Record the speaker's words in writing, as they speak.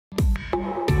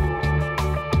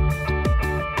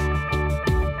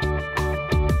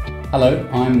Hello,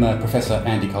 I'm Professor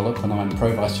Andy Collop and I'm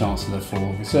Pro Vice Chancellor for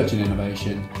Research and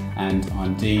Innovation, and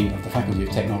I'm Dean of the Faculty of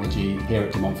Technology here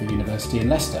at Montfort University in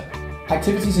Leicester.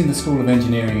 Activities in the School of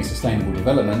Engineering and Sustainable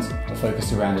Development are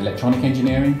focused around electronic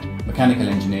engineering, mechanical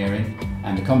engineering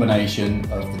and a combination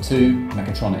of the two,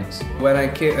 mechatronics. When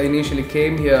I initially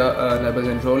came here and I was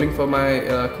enrolling for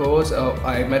my course,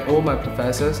 I met all my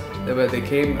professors. They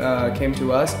came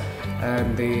to us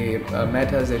and they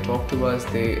met us, they talked to us,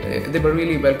 they were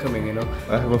really welcoming, you know.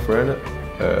 I have a friend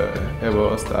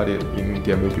ever studied in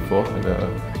DMU before, and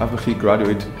after he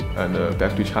graduated and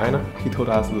back to China, he told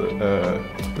us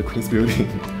the Queen's Building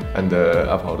and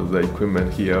about the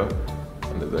equipment here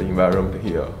and the environment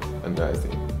here, and I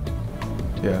think,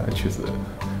 yeah, I choose the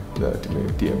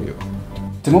DMU.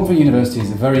 Montfort University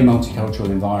is a very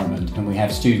multicultural environment and we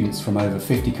have students from over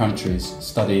 50 countries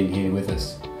studying here with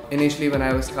us. Initially when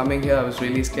I was coming here I was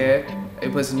really scared.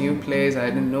 It was a new place, I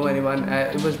didn't know anyone,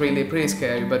 it was really pretty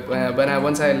scary, but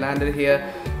once I landed here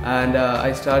and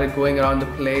I started going around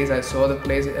the place, I saw the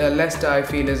place. Leicester I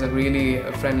feel is a really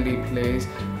friendly place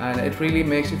and it really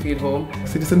makes you feel home.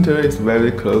 City Center is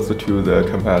very close to the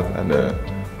campus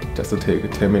and just to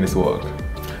take 10 minutes walk.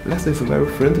 Leicester is a very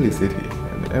friendly city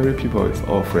and every people is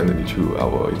all friendly to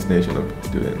our international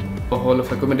students. The whole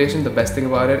of accommodation, the best thing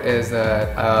about it is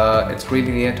that it's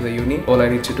really near to the uni. All I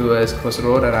need to do is cross the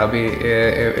road and I'll be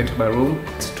into my room.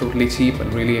 It's totally cheap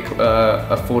and really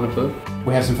affordable.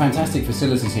 We have some fantastic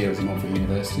facilities here at Montfort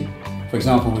University. For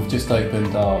example, we've just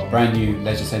opened our brand new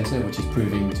leisure centre, which is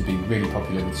proving to be really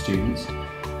popular with students.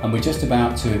 And we're just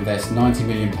about to invest £90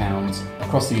 million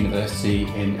across the university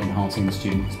in enhancing the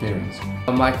student experience.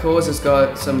 My course has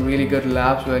got some really good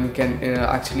labs where you can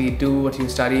actually do what you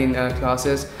study in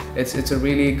classes. It's a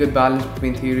really good balance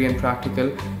between theory and practical.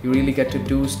 You really get to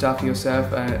do stuff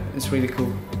yourself and it's really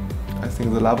cool. I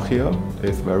think the lab here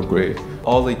is very great.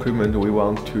 All the equipment we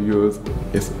want to use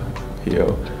is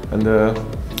here, and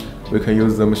we can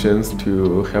use the machines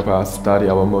to help us study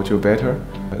our module better.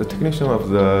 The technician of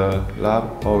the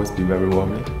lab always be very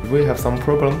warmly. If we have some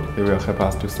problem, they will help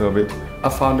us to solve it. I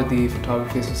founded the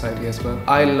Photography Society as well.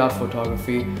 I love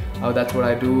photography. That's what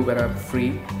I do when I'm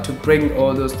free. To bring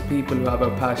all those people who have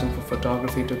a passion for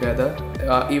photography together,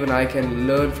 even I can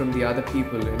learn from the other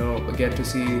people, you know, get to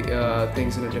see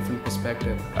things in a different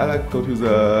perspective. I like to go to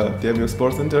the DMU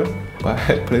Sports Center.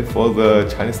 I play for the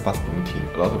Chinese basketball team.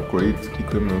 A lot of great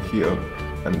equipment here,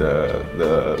 and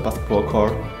the basketball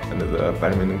court and the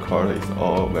badminton court is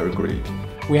all very great.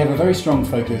 We have a very strong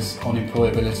focus on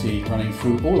employability running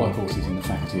through all our courses in the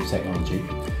Faculty of Technology.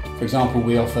 For example,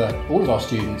 we offer all of our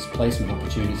students placement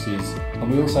opportunities,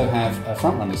 and we also have a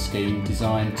frontrunner scheme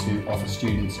designed to offer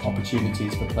students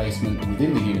opportunities for placement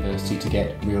within the university to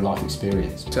get real life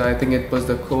experience. So I think it was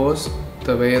the course,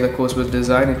 the way the course was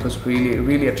designed, it was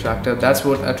really attractive. That's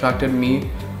what attracted me.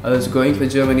 I was going for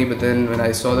Germany, but then when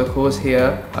I saw the course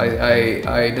here,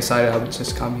 I decided I would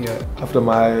just come here. After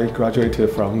I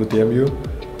graduated from the DMU,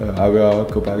 I will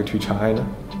go back to China,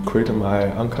 create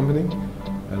my own company,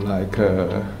 like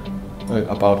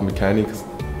about mechanics.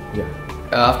 Yeah.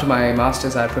 After my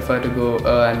masters, I prefer to go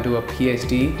and do a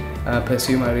PhD,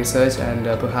 pursue my research, and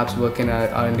perhaps work in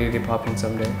an R&D department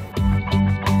someday.